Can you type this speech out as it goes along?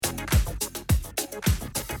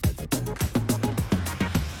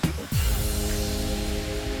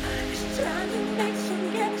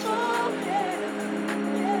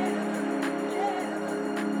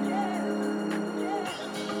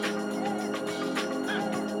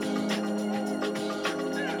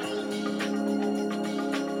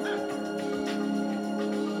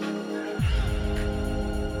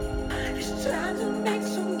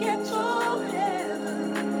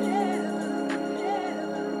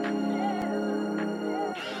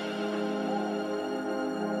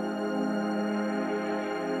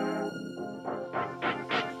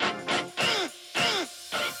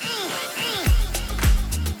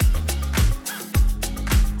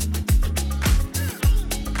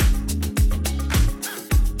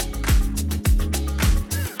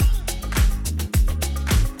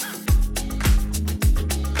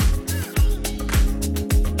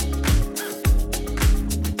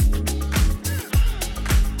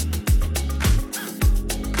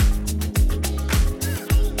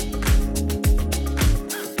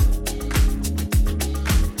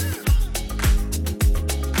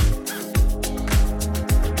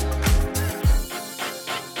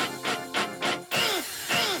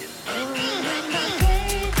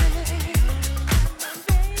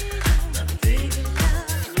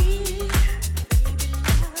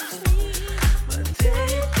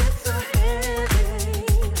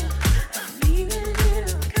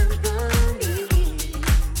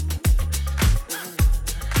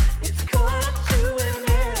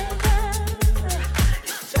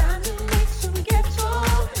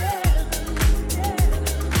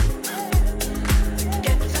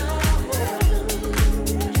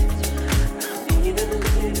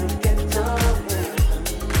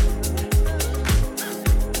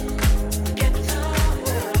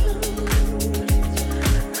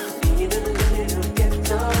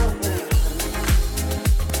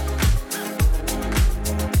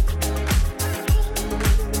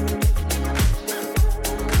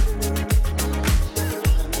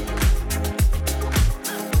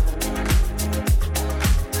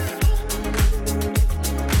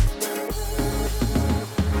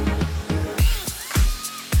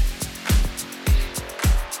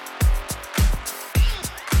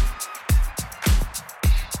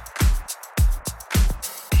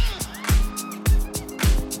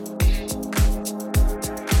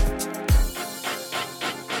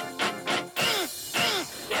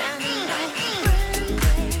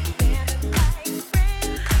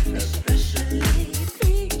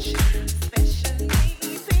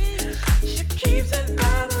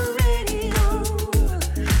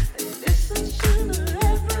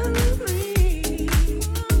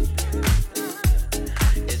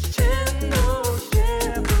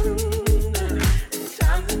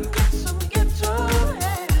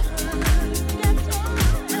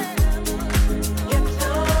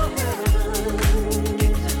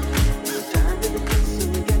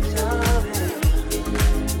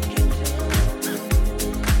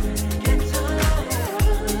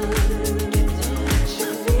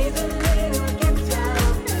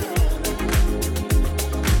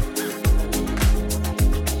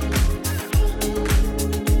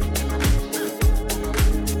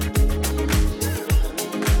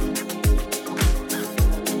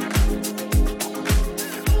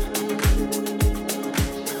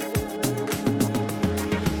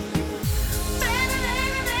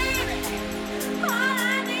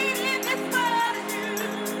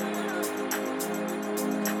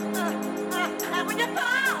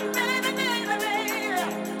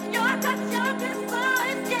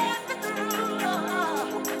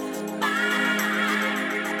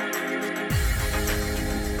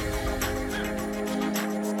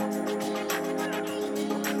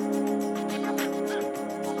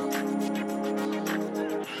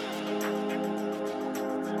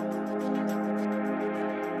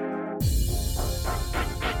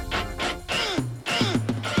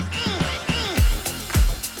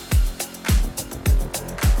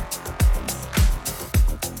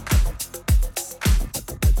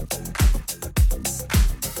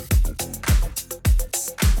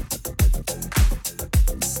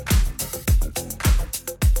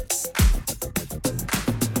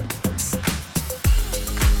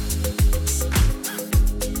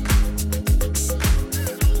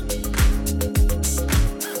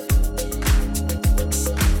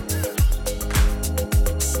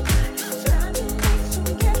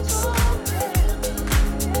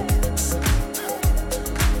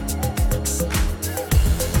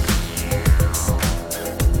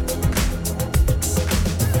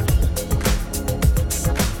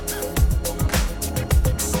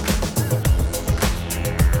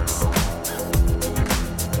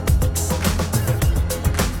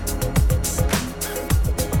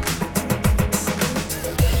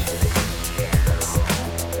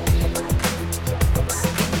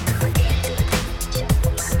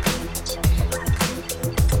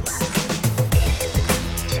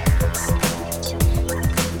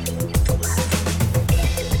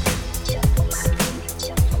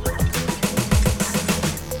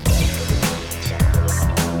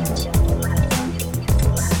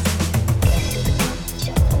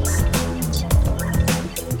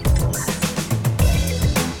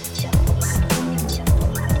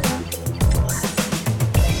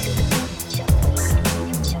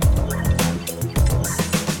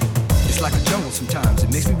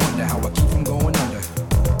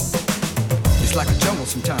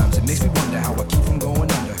jungle sometimes, it makes me wonder how I keep from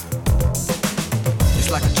going under. It's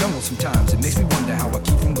like a jungle sometimes, it makes me wonder how I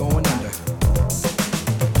keep from going under.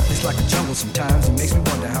 It's like a jungle sometimes, it makes me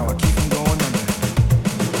wonder how I keep from going under.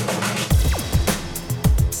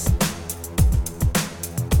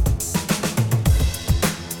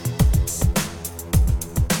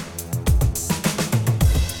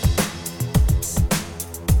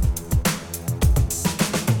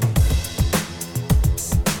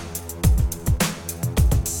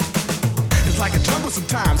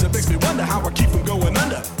 Sometimes it makes me wonder how I keep from going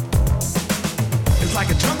under. It's like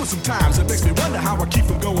a jungle sometimes, it makes me wonder how I keep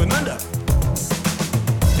from going under.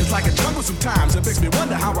 It's like a jungle sometimes, it makes me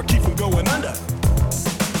wonder how I keep from going under.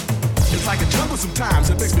 It's like a jungle sometimes,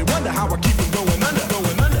 it makes me wonder how I keep from going under,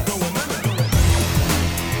 going under, going under.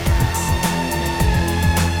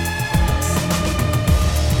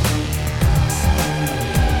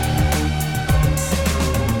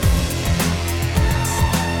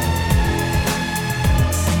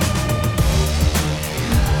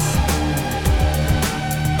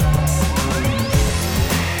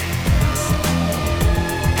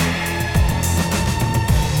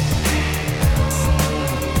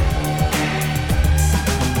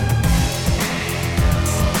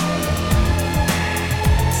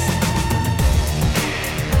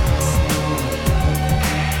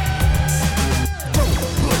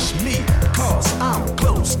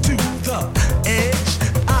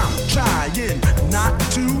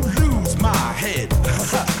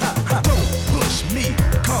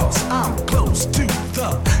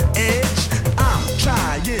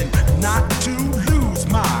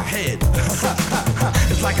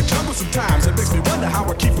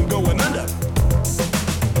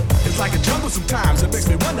 Sometimes it makes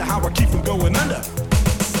me wonder how I keep from going under.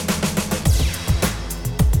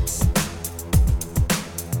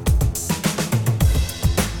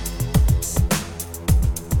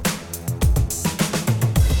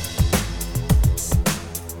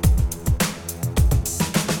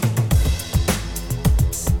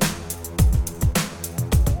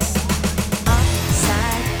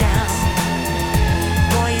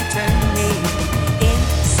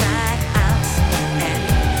 Inside out and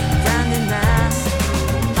round and round,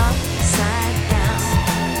 upside down.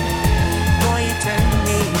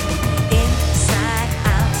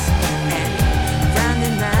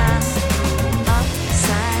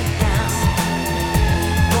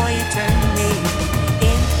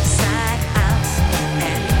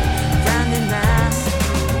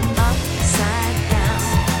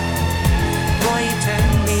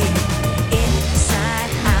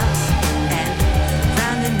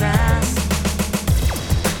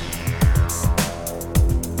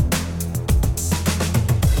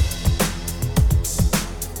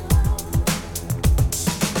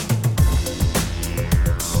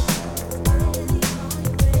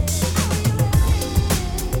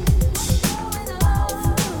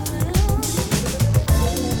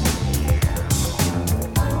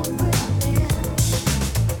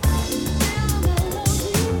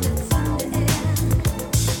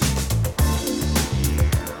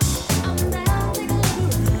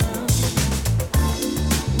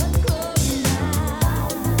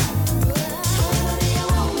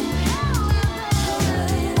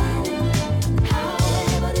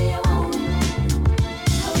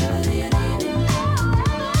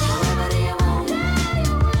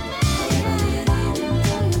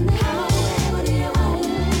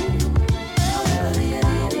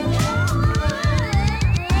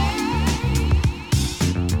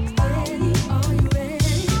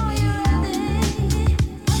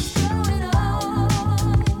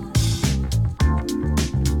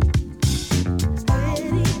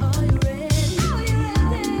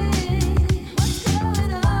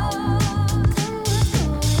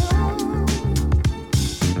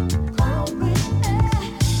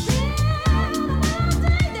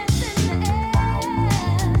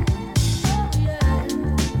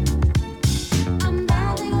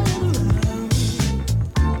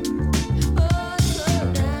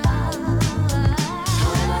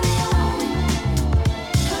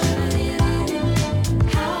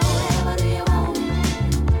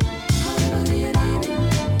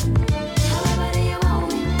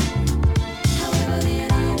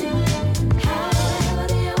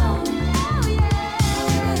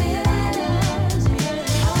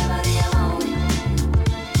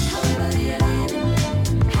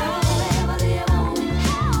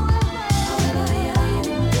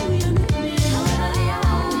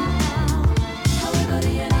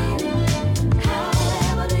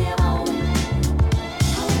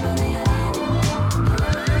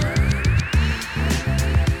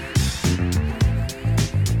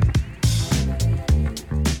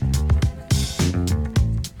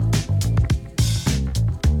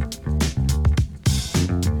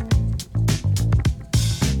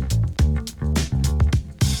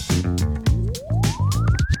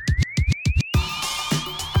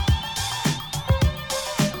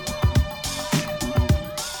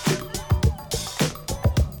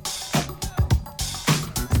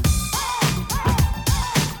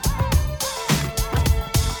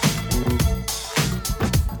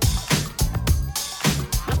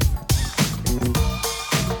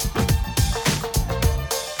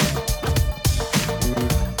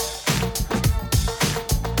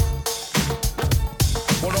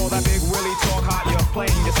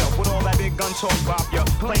 gun talk bop, you're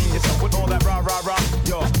playing yourself with all that rah rah rah.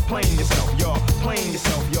 You're playing yourself, you're playing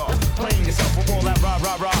yourself, you're playing yourself with all that rah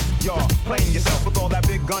rah rah. You're playing yourself with all that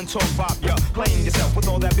big gun talk bop. You're playing yourself with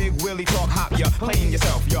all that big willy talk hop. You're playing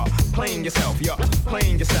yourself, you're playing yourself, you're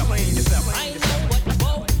playing yourself, playing yourself. I know what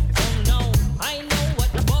whoa, don't know. I know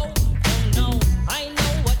what whoa, don't know. I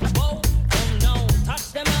know what whoa, don't know.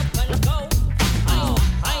 Touch them up and go.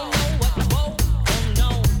 I know what whoa, don't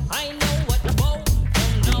know. I know what whoa,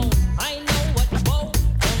 don't know. I know what whoa,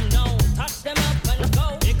 don't know. Touch them up and go.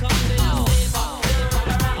 Here come the saver,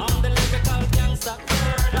 I'm the lyrical gangster.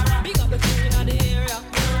 Big up the queen of the area.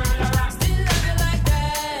 Still love you like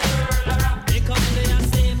that. Here come the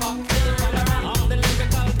saver, I'm the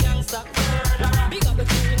lyrical gangster. Big up the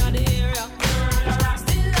queen of the area.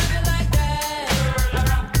 Still love you like that.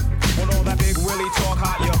 With all that big willy talk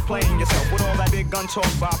hot, you're playing yourself. With all that big gun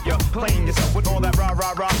talk bop, you're playing yourself. With all that rah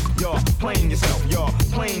rah rah, you're playing yourself. You're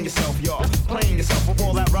playing yourself. You're playing yourself. With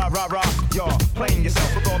all that rah rah rah, you're playing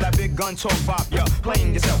yourself. With all that big gun talk bop, you're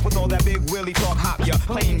playing yourself. With all that big willy talk hop, you're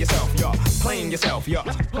playing yourself. You're playing yourself. You're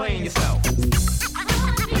playing yourself.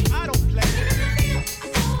 I don't play.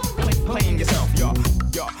 Playing yourself. You're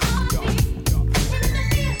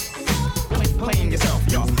playing yourself.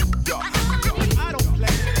 You're I don't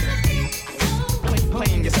play.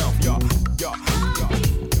 Playing yourself. You're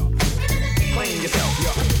playing yourself.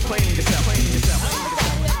 You're playing yourself. Playing yourself.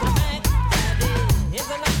 Here's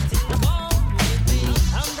a Latin call, maybe.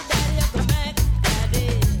 I'm the daddy of the Mac, daddy.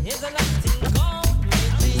 Here's a Latin call,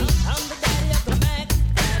 maybe. I'm the daddy of the Mac,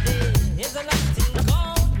 daddy. Here's a Latin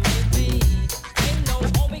call, maybe. Ain't no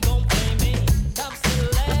homie gon' play me. Top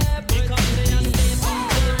celebrity, come to your stable.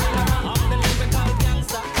 I'm the lyrical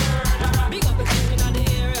gangster. Big up the queen of the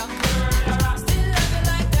area. Still love you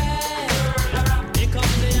like that. Here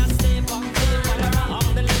come the stable. I'm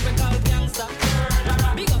the lyrical gangster.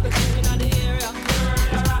 Big up the queen of the area.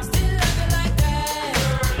 Still love you like that.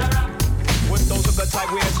 With those hooker tight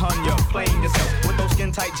wears, hun, you're playing yourself. With those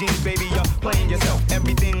skin tight jeans, baby, you're playing yourself.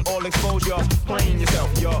 Everything all exposed, you're playing yourself.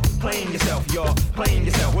 You're playing yourself. You're playing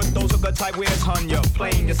yourself. With those hooker tight wears, hun, you're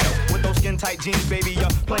playing yourself. With those skin tight jeans, baby, you're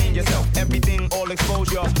playing yourself. Everything all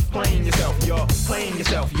exposed, you're playing yourself. You're playing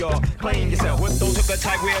yourself. You're playing yourself. With those hooker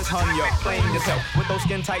tight wears, hun, you're playing yourself. With those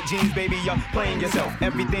skin tight jeans, baby, you're playing yourself.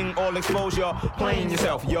 Everything all exposed, you're playing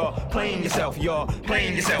yourself. You're playing yourself. You're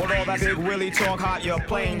playing yourself. With all that big willy talk hot, you're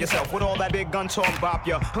playing yourself. With all that big gun talk bop,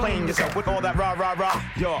 you're playing yourself. With all that rah rah rah,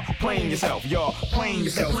 you're playing yourself. You're playing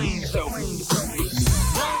yourself. Playing yourself. Playing yourself.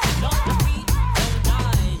 No, we don't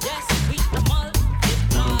die. Yes, we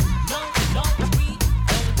multiply. No, we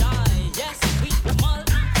don't die. Yes, we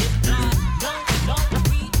multiply. No,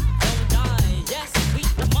 we don't die. Yes, we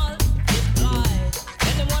multiply.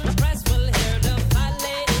 Anyone press will hear the fat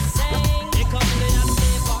lady sing. Here come the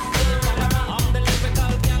saver. I'm the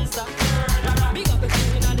lyrical gangster. Big up the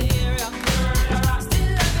queen of the area. Still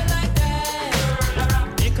love you like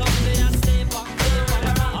that. Here come the saver.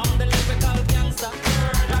 I'm the lyrical gangster.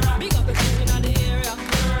 Big up the queen of the area.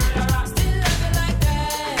 Still love you like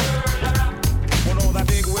that. With all that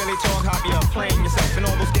big willy talk hop, you're playing yourself. In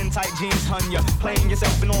all those skin tight jeans, hun, you're playing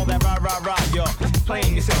yourself. In all that rah rah rah, you're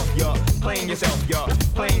playing yourself. You're playing yourself. You're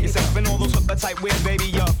playing yourself. In all those hooker tight weird, baby,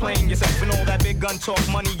 you're playing yourself. In all that big gun talk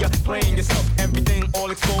money, you're playing yourself. Everything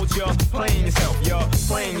all exposed, you're playing yourself. You're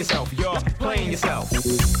playing yourself. You're playing yourself.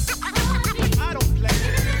 I don't play.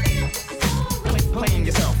 Playing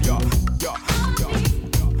yourself. You're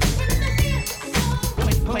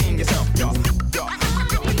playing yourself. You're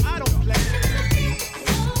I don't play.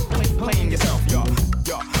 Playing yourself. You're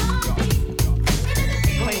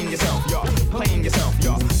playing yourself. You're playing yourself.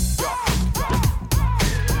 You're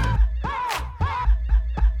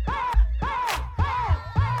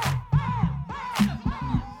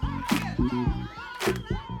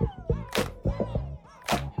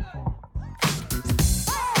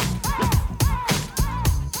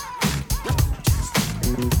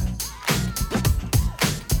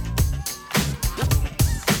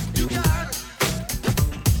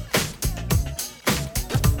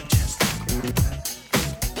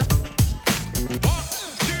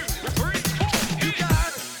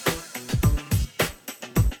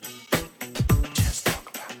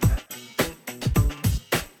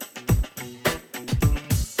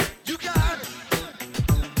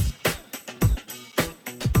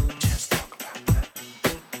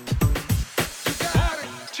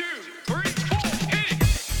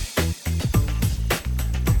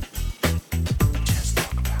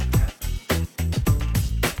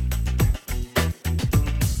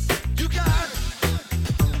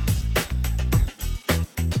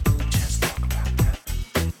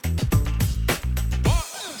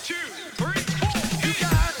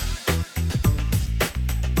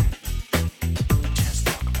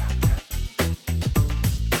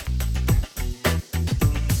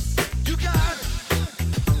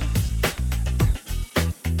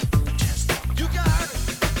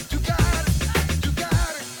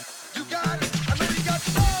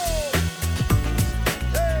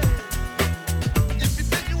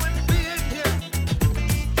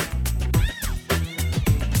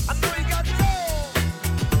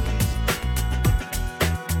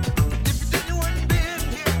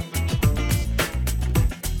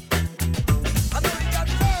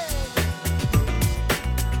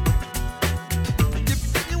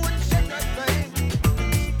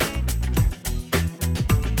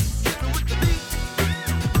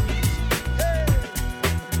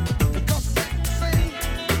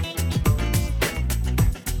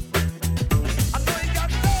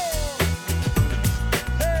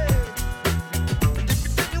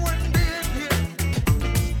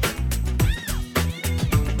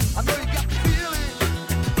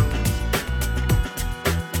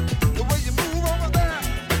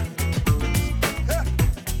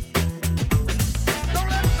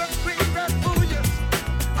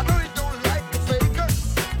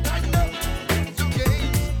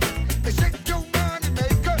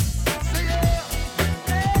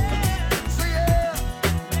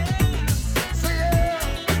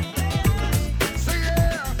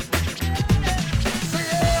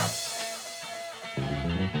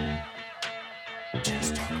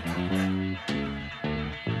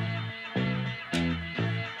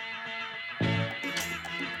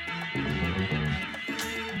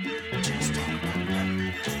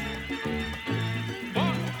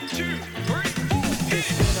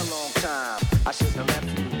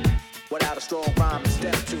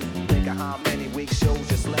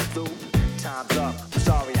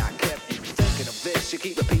you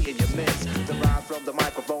keep repeating your miss. The rhyme from the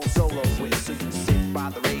microphone solo with. So you sit by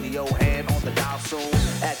the radio, hand on the dial soon.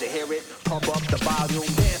 As you hear it, pump up the volume.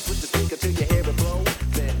 Dance with the speaker till you hear it blow.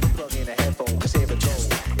 Then plug in a headphone, cause here it goes.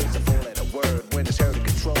 It's a four-letter word when it's heard to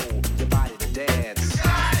control your body to dance.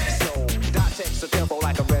 So, dot text or tempo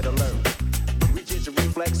like a red alert. Reach your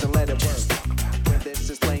reflex and let it work. When this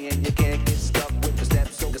is playing, you can't get stuck with the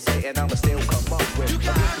steps. So to say, and I'ma still come up with.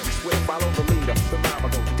 Swift, follow the leader. The rhyme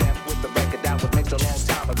go deaf with the record that was mixed a long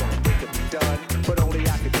time ago. It could be done, but only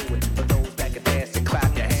I can do it. For those that can dance and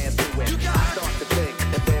clap your hands to it. I start to think,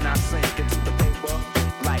 and then I sink into the paper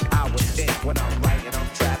like I was ink. When I'm writing, I'm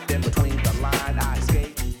trapped in between the line. I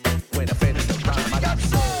escape when I finish the rhyme. I got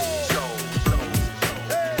soul.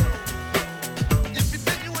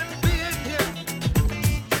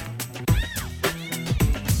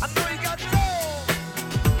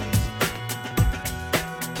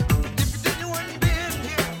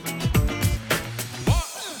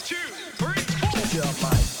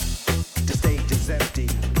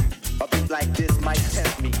 Like this might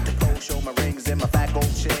tempt me to pose, show my rings and my fat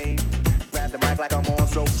gold chain. Grab the mic like I'm on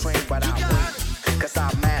so trained, but I wait, cause I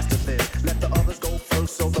mastered this. Let the others go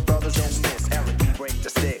first so the brothers don't miss. Eric B, break the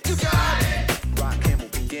sticks. You got it. Rock him will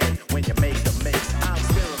begin when you make the mix. I'll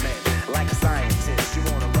experiment like a scientist. You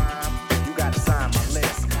wanna rhyme? You gotta sign my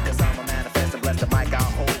list. Cause I'm a manifest and bless the mic I'll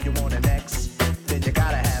hold. You want an X? Then you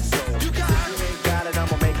gotta have soul. If you ain't got it,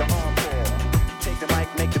 I'ma make an encore. Take the mic,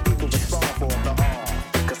 make the people respond for the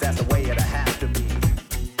cause that's the way it'll have to be.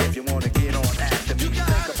 If you wanna get on after me,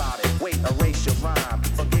 think about it. Wait, erase your rhyme.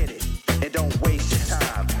 Forget it. And don't waste your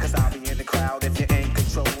time. Cause I'll be in the crowd if you ain't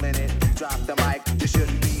controlling it. Drop the mic, you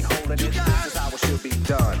shouldn't be holding it. This is how it should be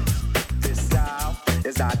done. This style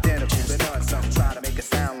is identical to none. Some try to make it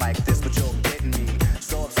sound like this, but you're getting me.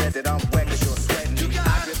 So upset that I'm wet cause you're sweating me.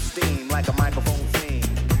 I drip steam like a microphone theme.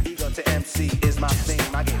 Ego to MC is my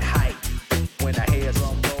theme. I get hype when I hear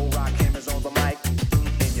drum roll. Rock him is on the mic.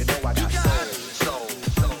 You know I got soul.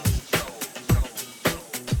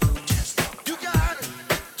 You got it.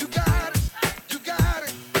 You got it. You got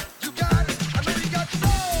it. You got it. I know you got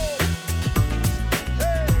soul.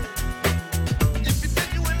 Hey, if you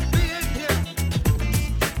genuine being here,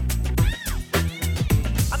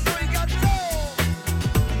 I know you got soul.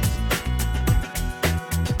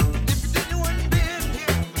 If you genuine being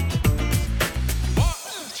here, 1,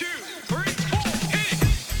 2.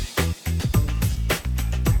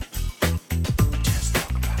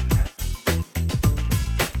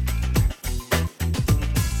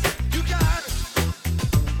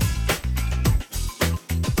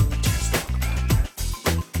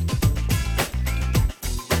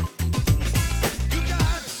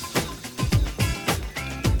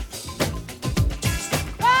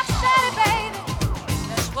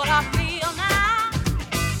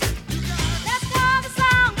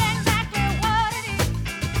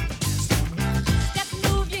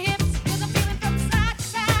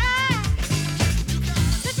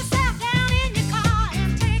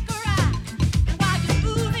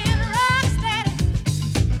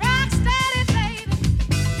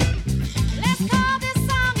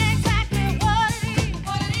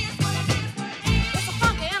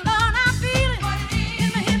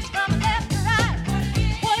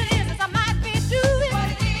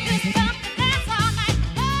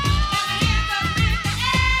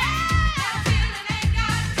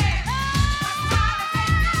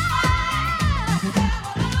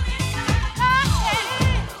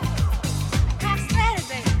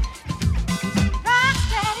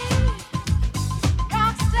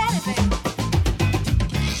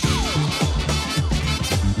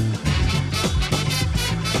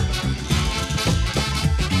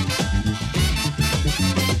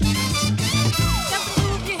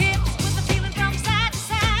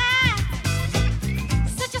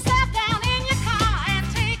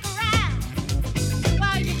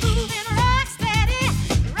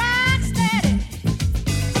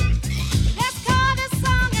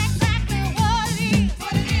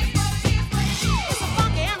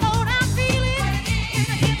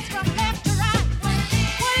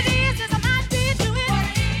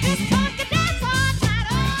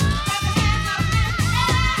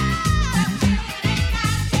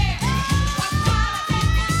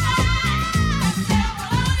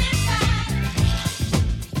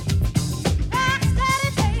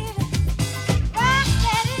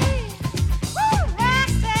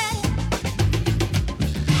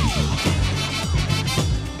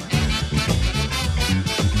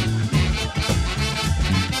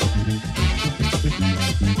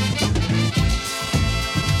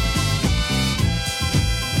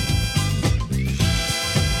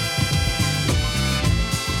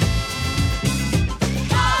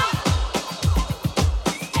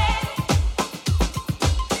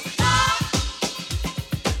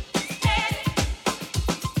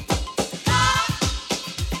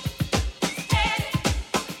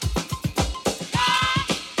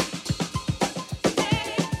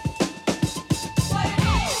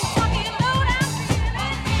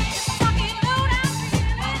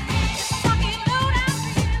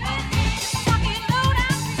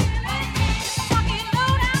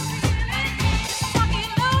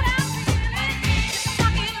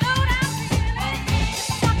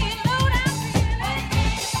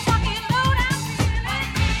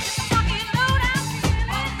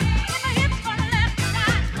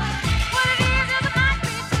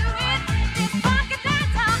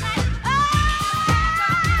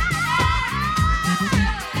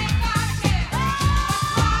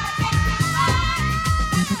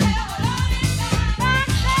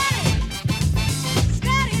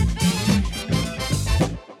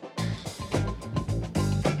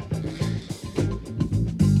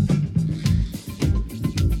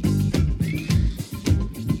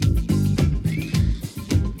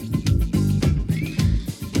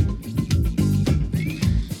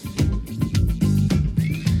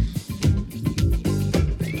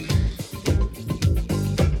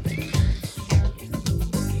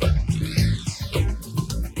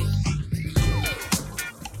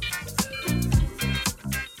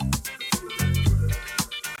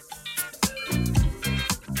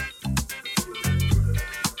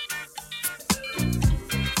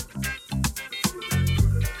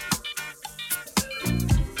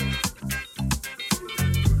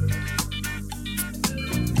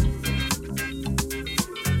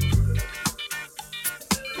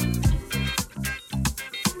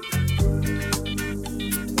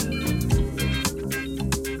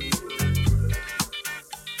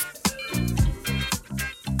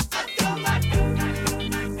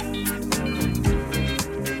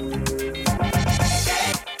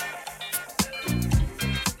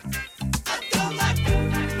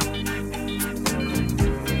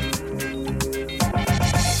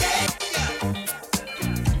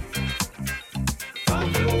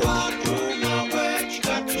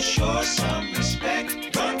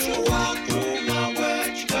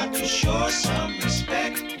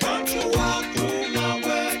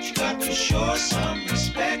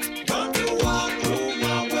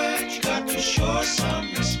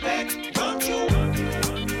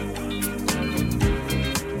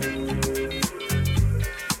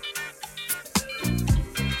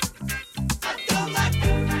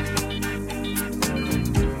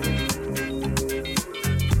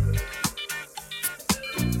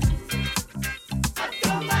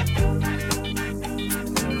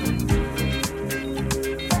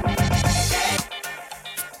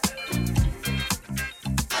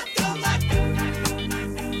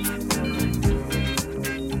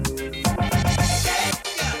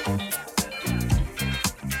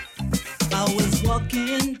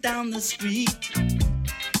 down the street,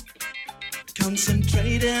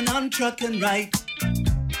 concentrating on trucking right.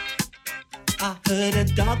 I heard a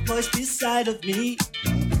dark voice beside of me,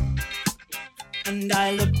 and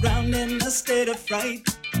I looked round in a state of fright.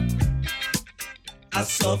 I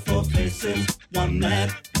saw four faces, one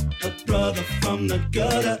man, a brother from the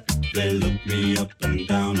gutter. They looked me up and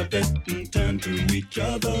down a bit and turned to each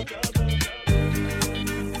other.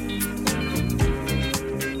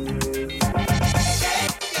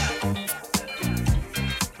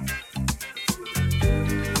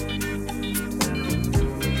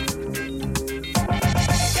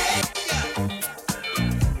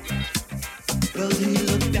 Well, he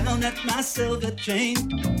looked down at my silver chain.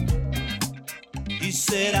 He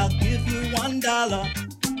said, I'll give you $1.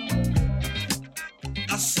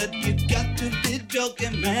 I said, you got to be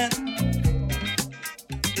joking, man.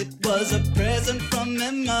 It was a present from my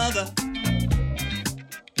mother.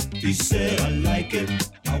 He said, I like it,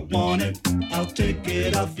 I want it, I'll take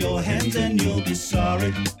it off your hands and you'll be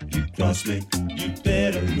sorry. You cross me, you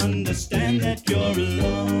better understand that you're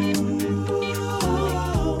alone.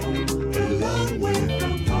 A long way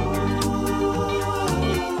from home.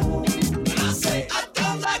 And I say, I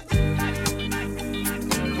don't like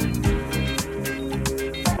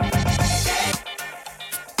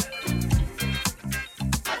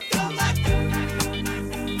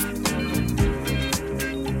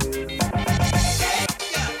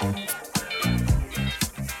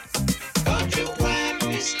Don't you grab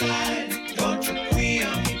me style, don't you queer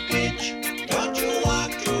me bitch, don't you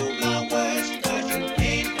walk through my words, 'cause you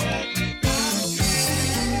ain't heard me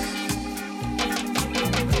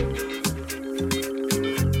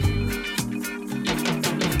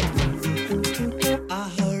I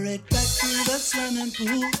hurried back to the swimming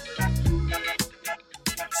pool,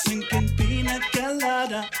 sinking pina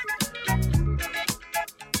colada.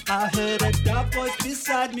 I heard a dark voice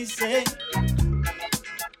beside me say,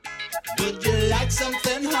 would you like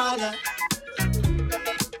something harder?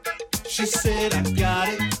 She said, I got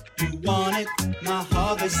it, you want it. My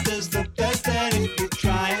harvest is the best, and if you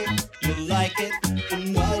try it, you'll like it.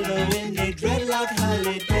 And wallow in a dreadlock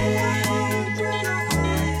holiday.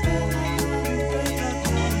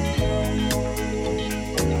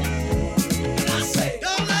 And I say,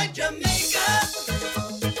 don't like Jamaica.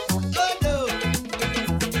 Oh no,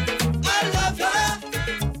 I love her.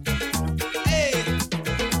 Hey.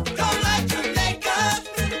 Don't like Jamaica.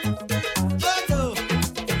 Oh no,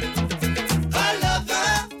 I love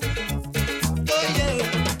her. Oh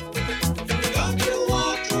yeah. Don't you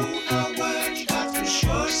walk through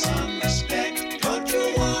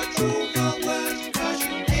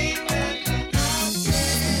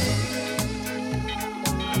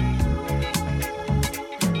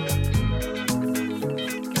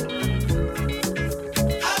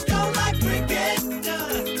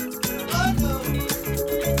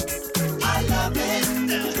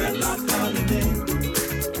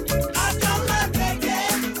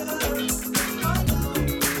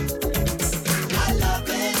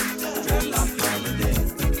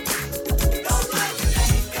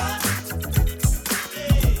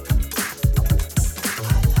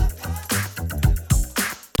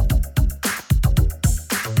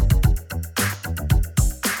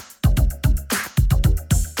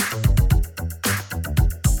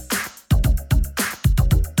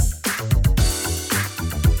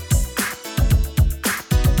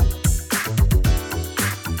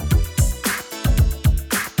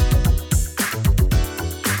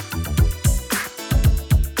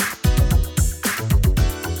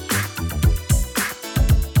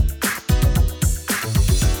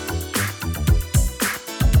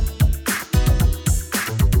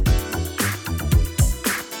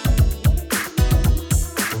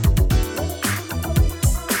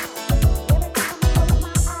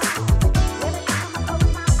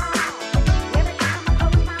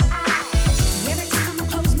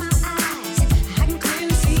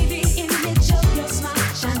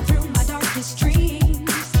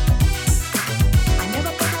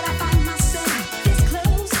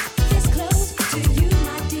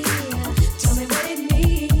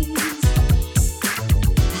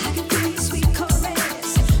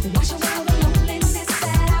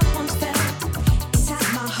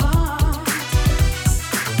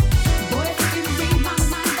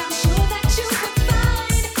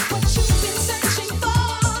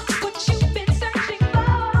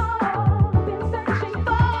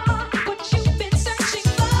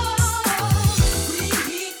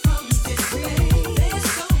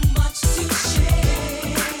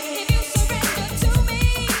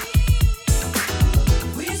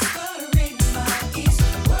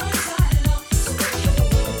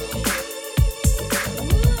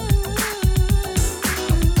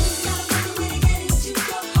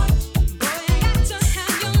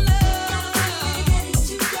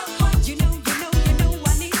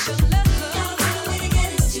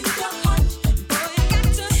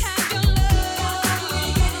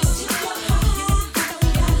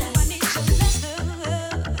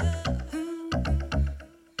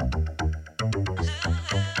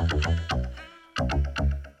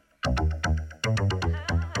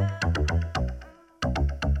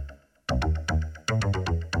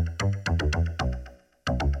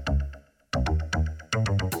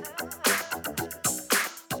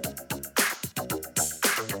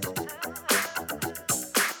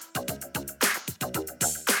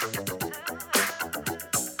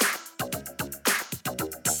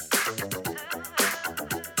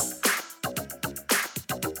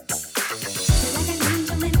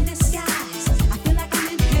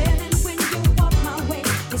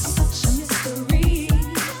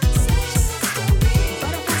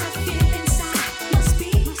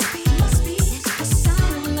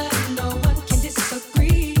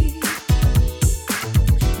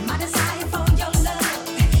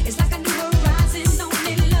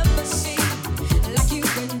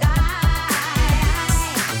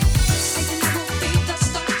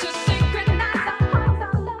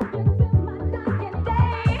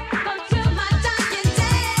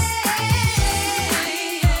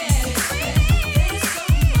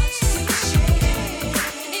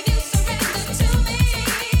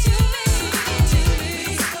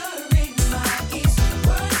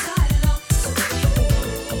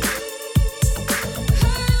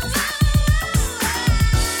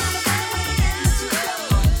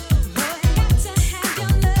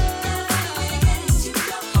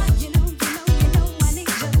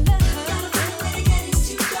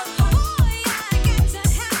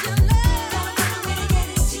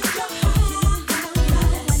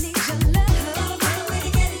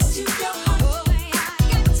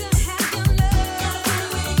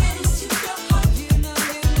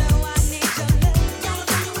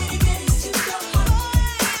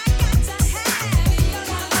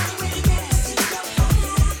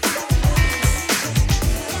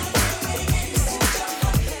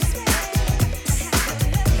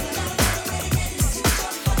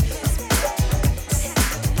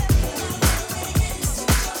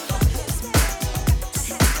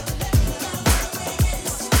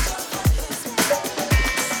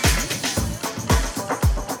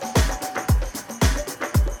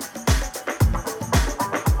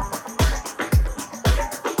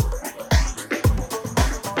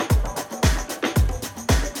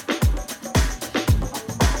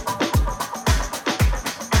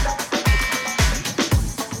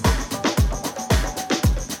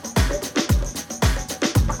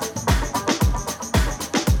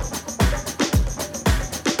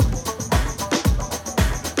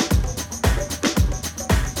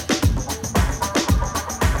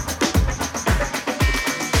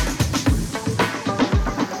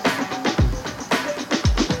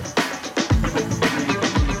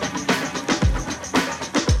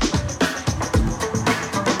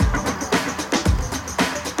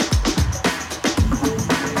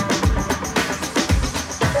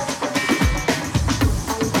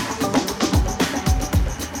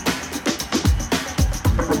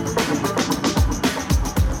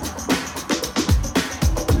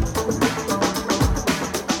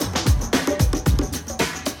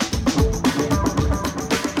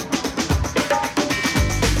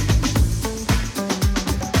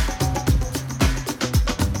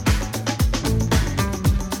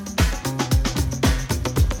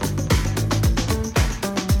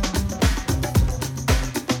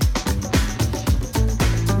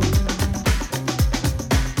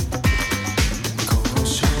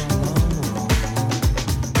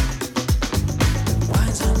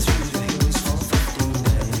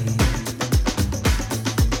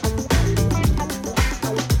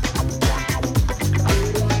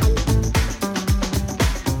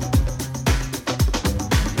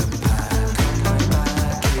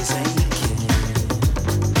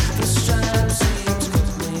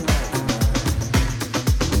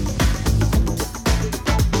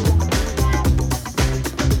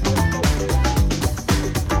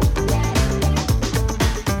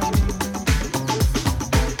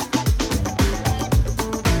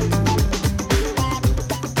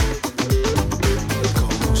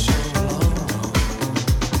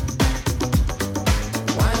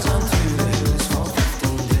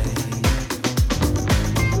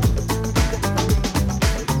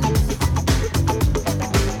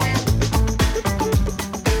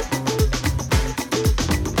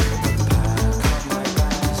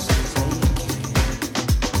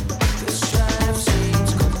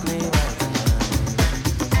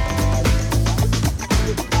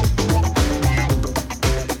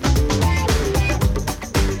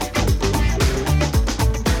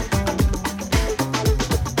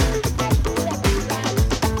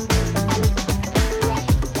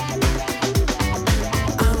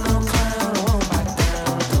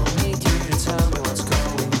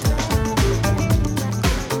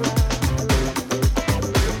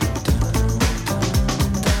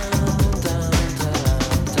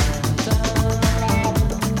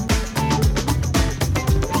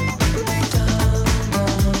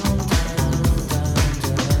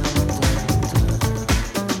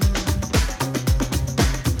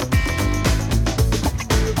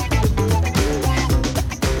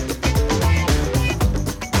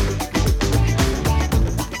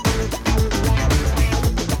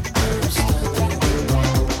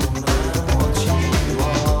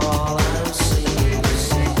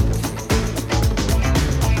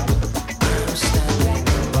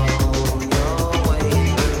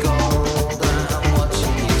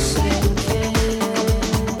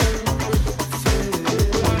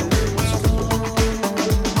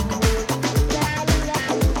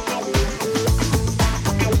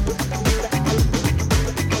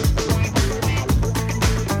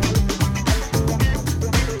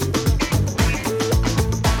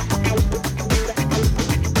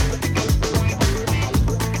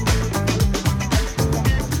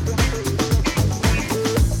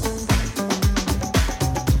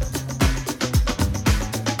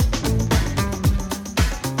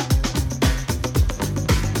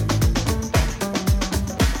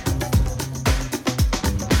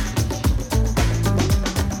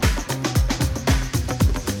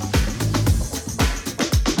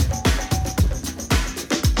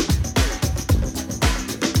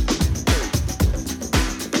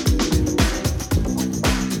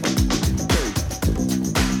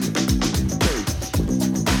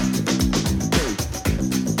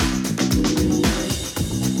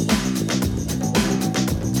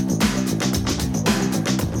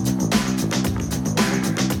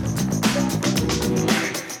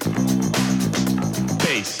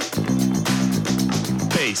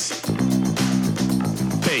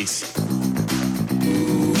bass.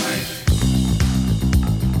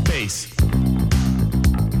 Bass.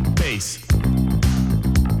 Bass.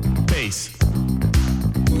 Bass.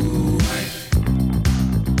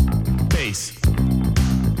 Bass.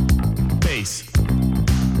 Bass.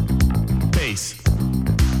 Bass.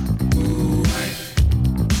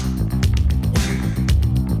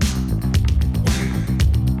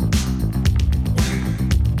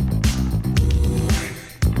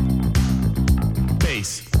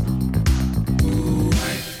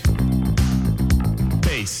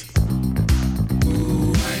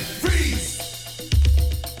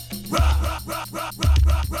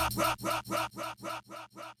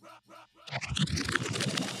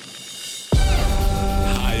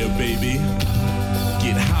 Higher, baby.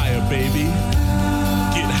 Get higher, baby.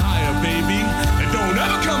 Get higher, baby. And don't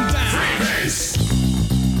ever come down. Bass.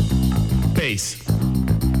 Bass.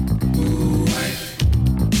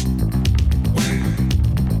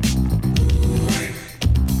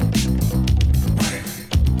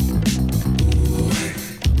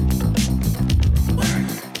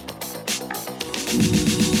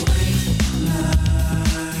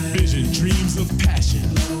 Vision, dreams of passion.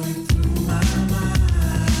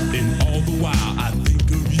 And all the while I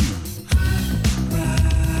think of you.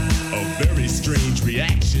 A very strange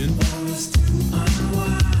reaction.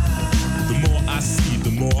 The more I see,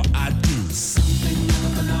 the more I do.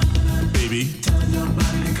 Baby, tell your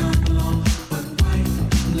body to come along, but white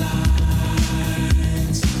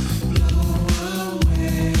lines blow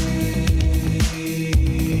away.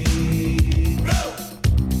 Blow,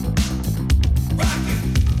 rock it,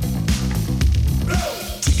 blow.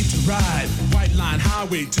 Ticket to ride, white line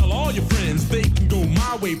highway. Tell all your friends they can go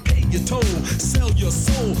my way. Pay your toll, sell your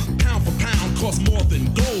soul. Pound for pound, cost more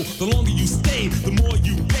than gold. The longer you stay, the more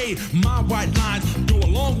you pay. My white lines go a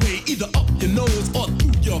long way, either up your nose or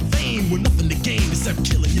through your vein, with nothing to gain except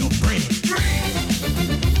killing your brain.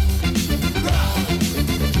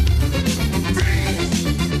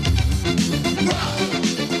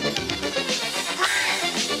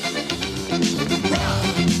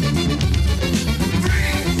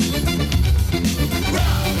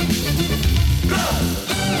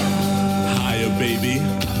 Higher, baby.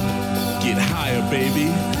 Get higher, baby.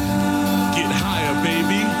 Get higher,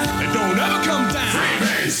 baby. And don't ever come down.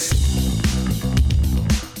 Bass.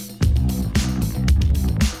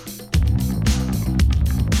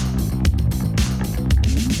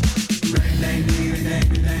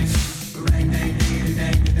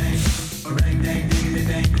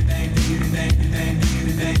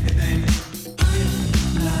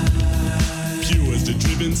 Pure as the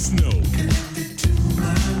driven snow.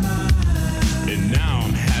 And now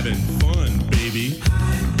I'm having fun, baby.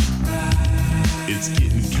 It's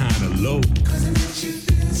getting kinda low.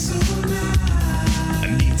 I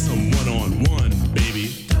need some one-on-one, baby.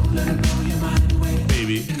 Don't let it blow your mind away.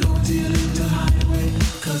 Baby. Go till you lead to highway.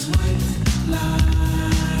 'Cause white lines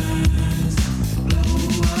blow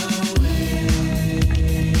away.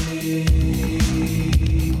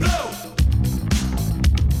 Blow!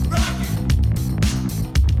 Rock it!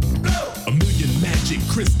 Blow! A million magic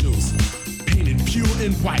crystals painted pure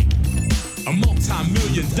and white. A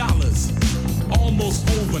multi-million dollars almost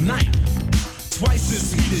overnight. Twice as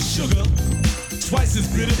sweet as sugar, twice as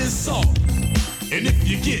bitter as salt. And if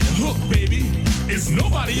you get hooked, baby, it's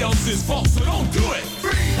nobody else's fault, so don't do it.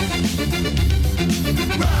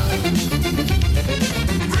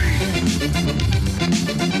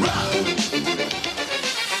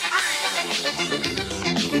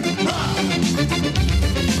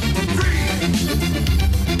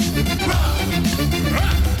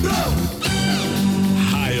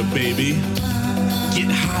 Higher, baby. Get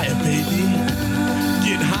higher, baby.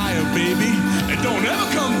 Get higher, baby. And don't ever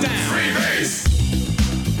come down. Free bass.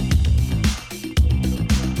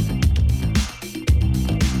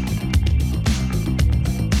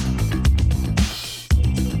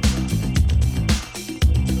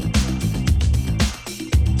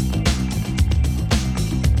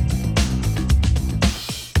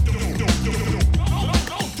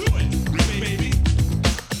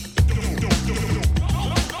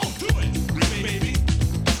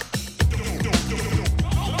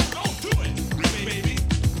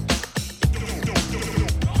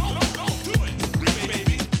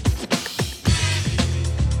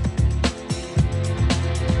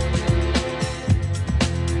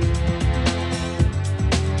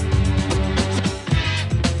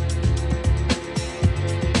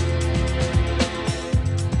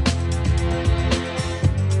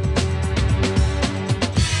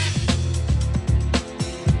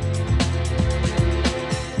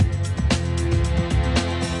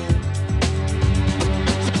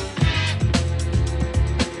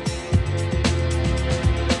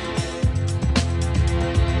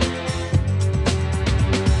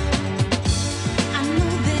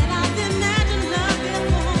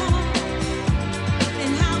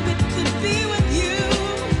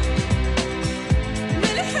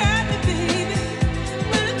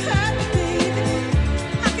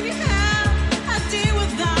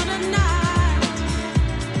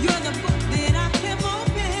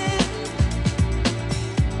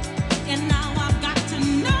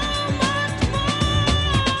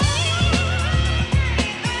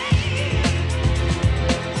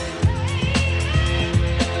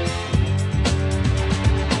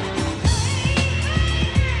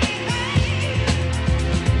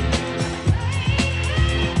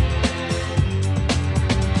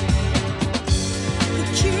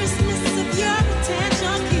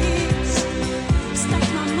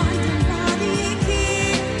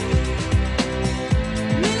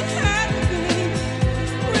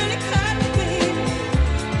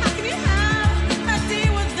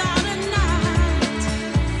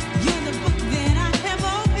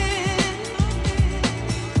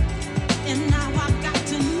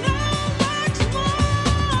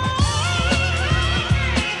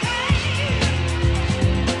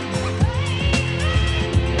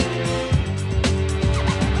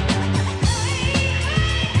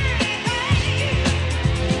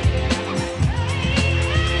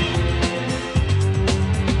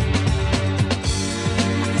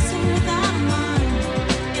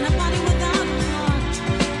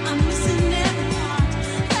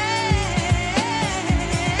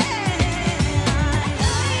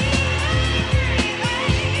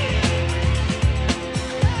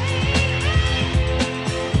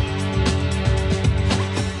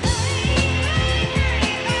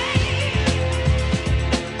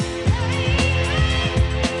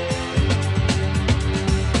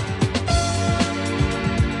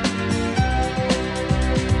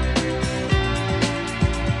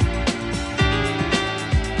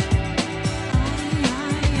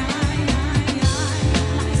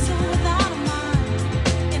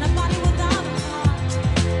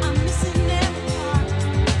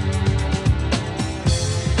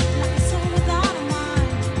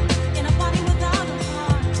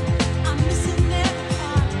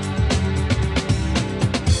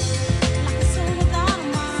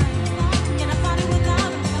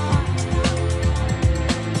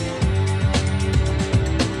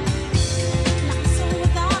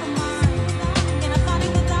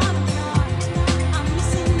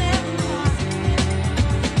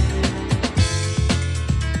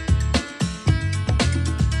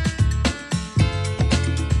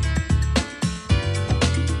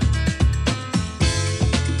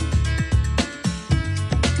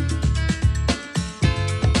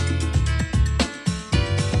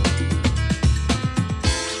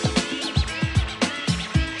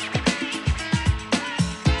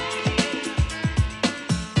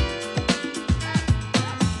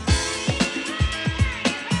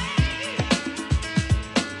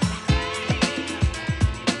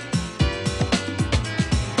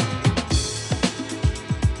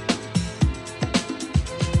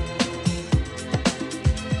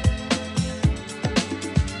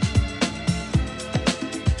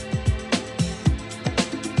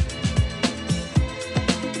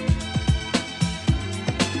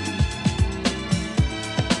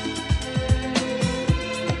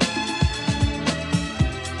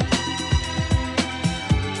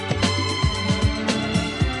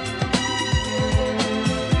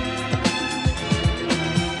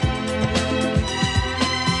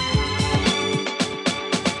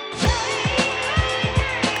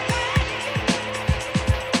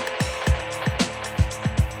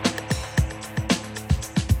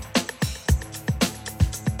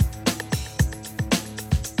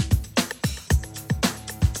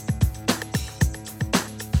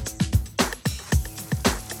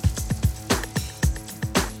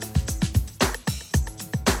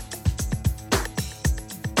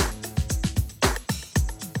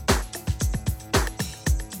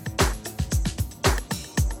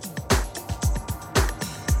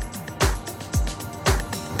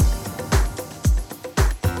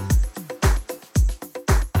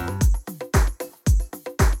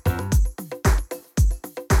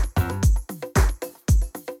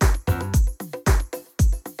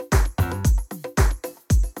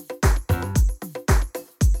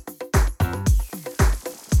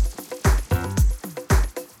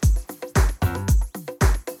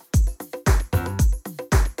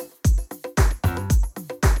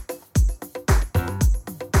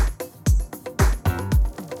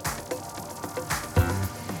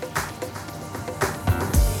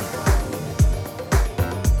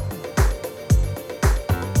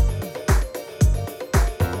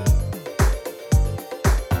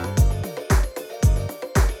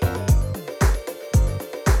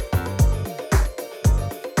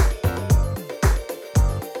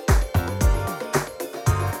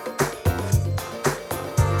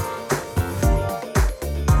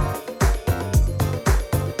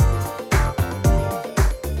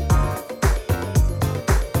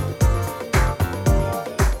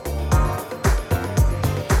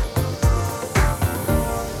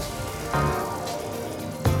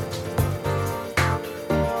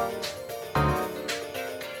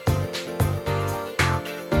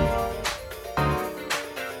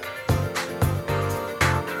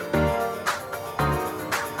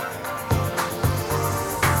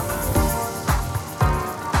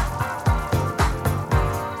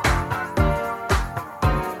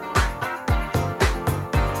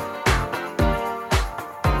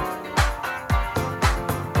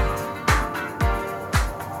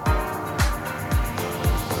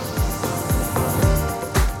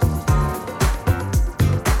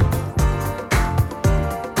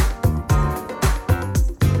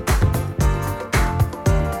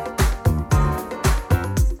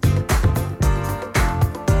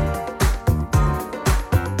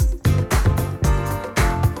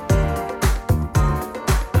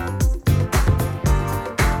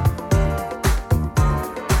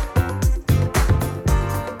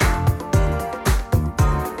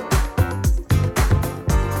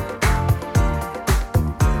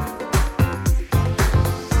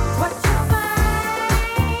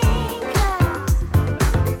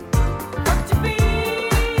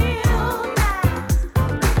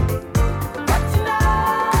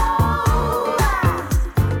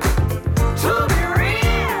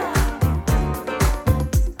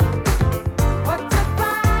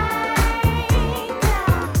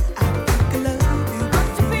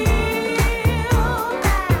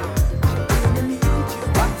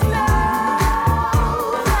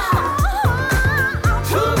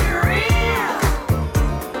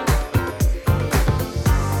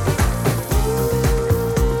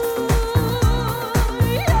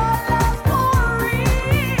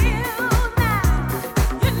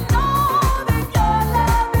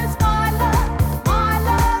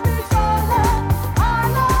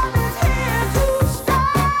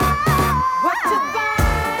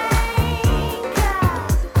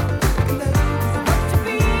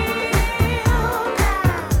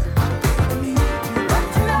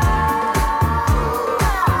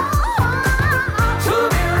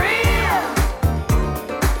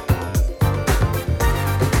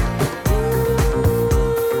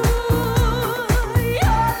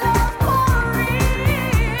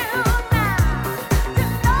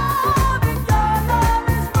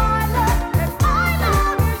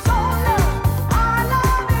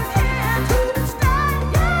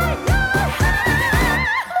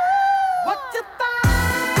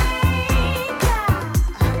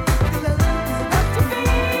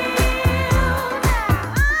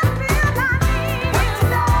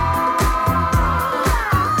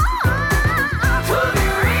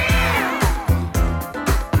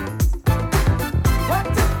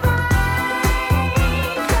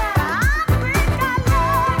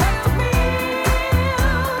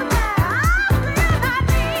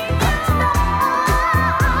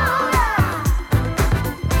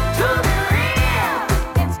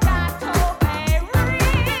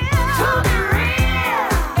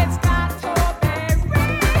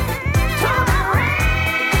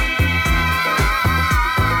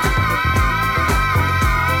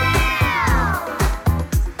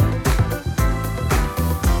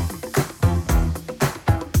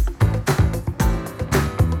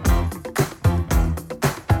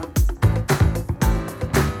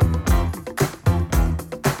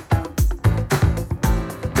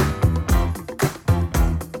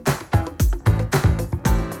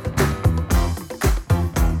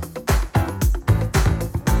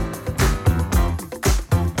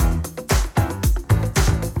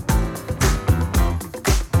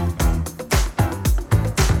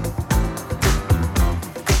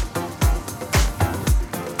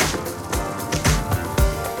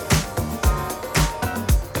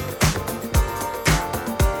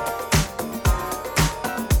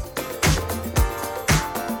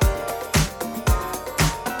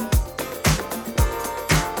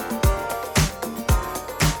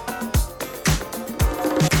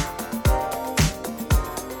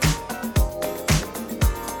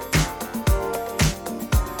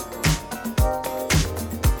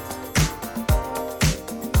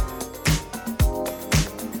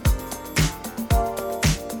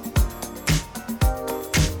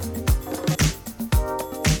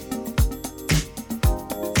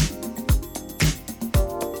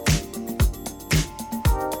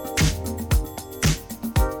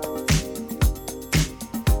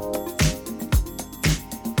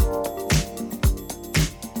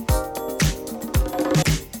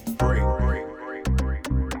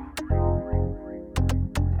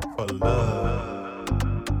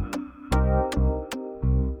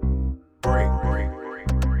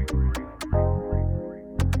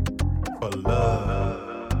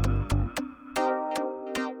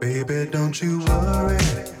 Baby, don't you worry.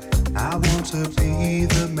 I want to be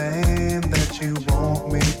the man that you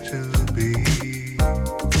want me to be.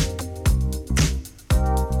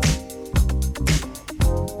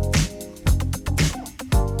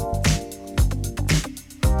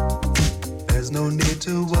 There's no need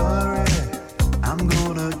to worry. I'm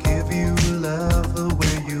gonna give you love the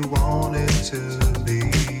way you want it to be.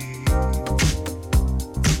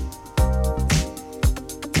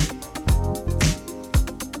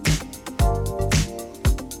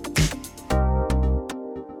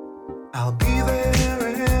 I'll be there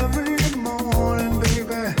every morning,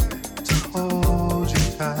 baby, to hold you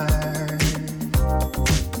tight.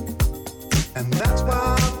 And that's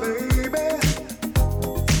why, baby,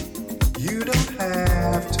 you don't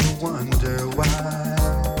have to wonder why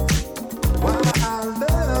I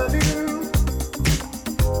love you.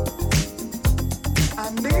 I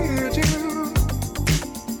need you.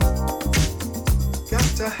 Got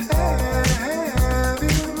to have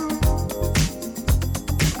you.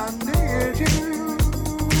 I need you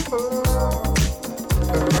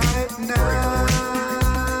right now.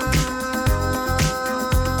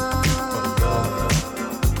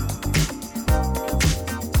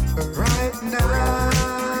 Right now.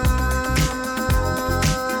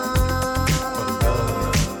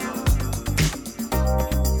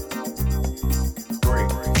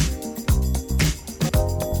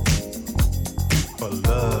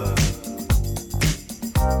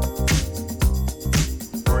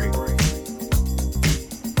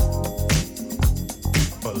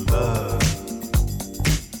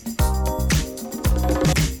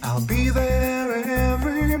 I'll be there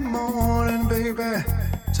every morning, baby,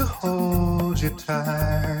 to hold you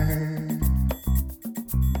tight.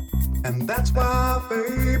 And that's why,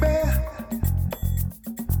 baby,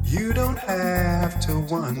 you don't have to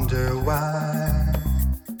wonder why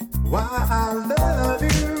I love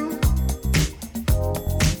you.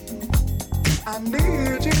 I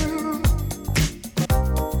need you.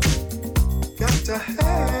 Got to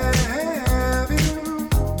have you.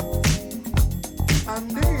 I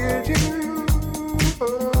need you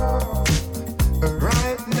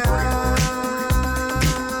right now.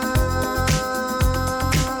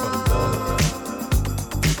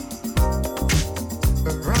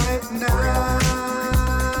 Right now.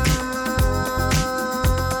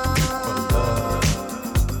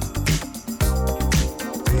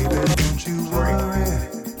 Baby, don't you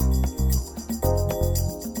worry.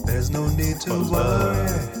 There's no need to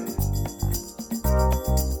worry.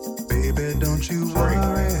 Baby, don't you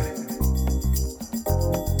worry.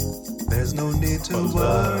 There's no need to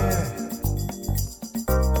worry.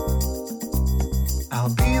 I'll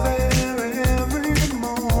be there every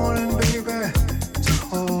morning, baby, to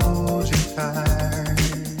hold you tight.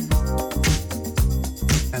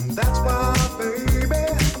 And that's why, baby,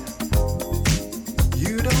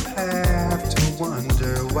 you don't have to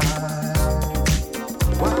wonder why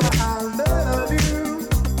I love you.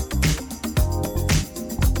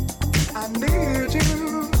 I need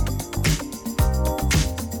you.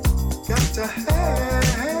 Got to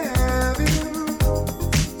have you.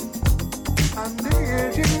 I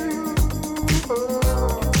need you.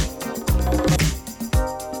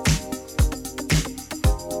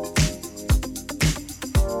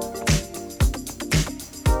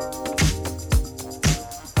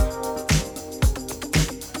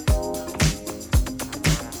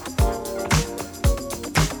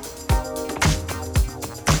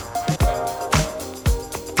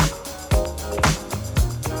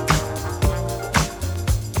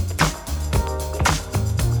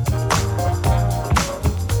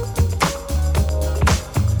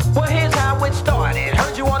 Well, here's how it started.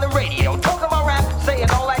 Heard you on the radio, talking about rap, saying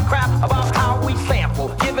all that crap about how we sample,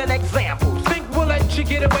 giving examples. Think we'll let you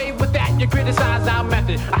get away with that? You criticize our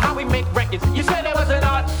method, how we make records. You said it was an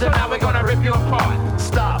art, so now we're gonna rip you apart.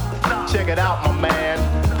 Stop, check it out, my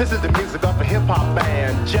man. This is the music of a hip-hop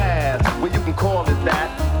band. Jazz, well, you can call it that.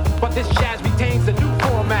 But this jazz retains a new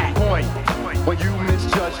format. Point, well, you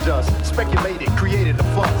misjudged us, speculated, created a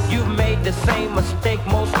fuss. You've made the same mistake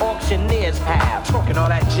most auctioneers have. Talking all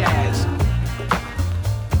that jazz.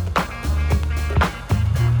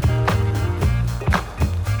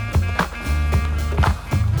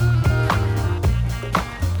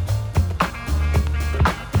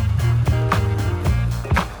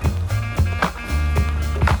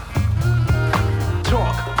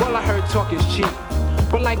 Talk, well I heard talk is cheap.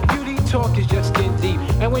 But like beauty, talk is just skin deep.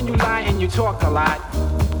 And when you lie and you talk a lot,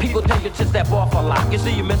 People tell you to step off a lot. You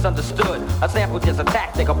see, you misunderstood. A sample just a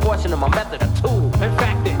tactic, a portion of my method, a tool. in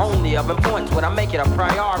fact, it's Only of importance when I make it a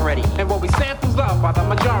priority. and what we samples up by the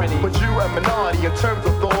majority. But you a minority in terms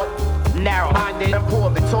of thought. narrow-minded and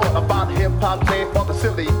poorly taught about hip-hop, playing for the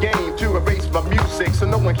silly game to erase my music so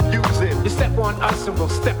no one can use it. You step on us and we'll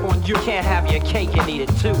step on you. can't have your cake and eat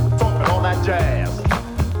it too. Funk and all that jazz.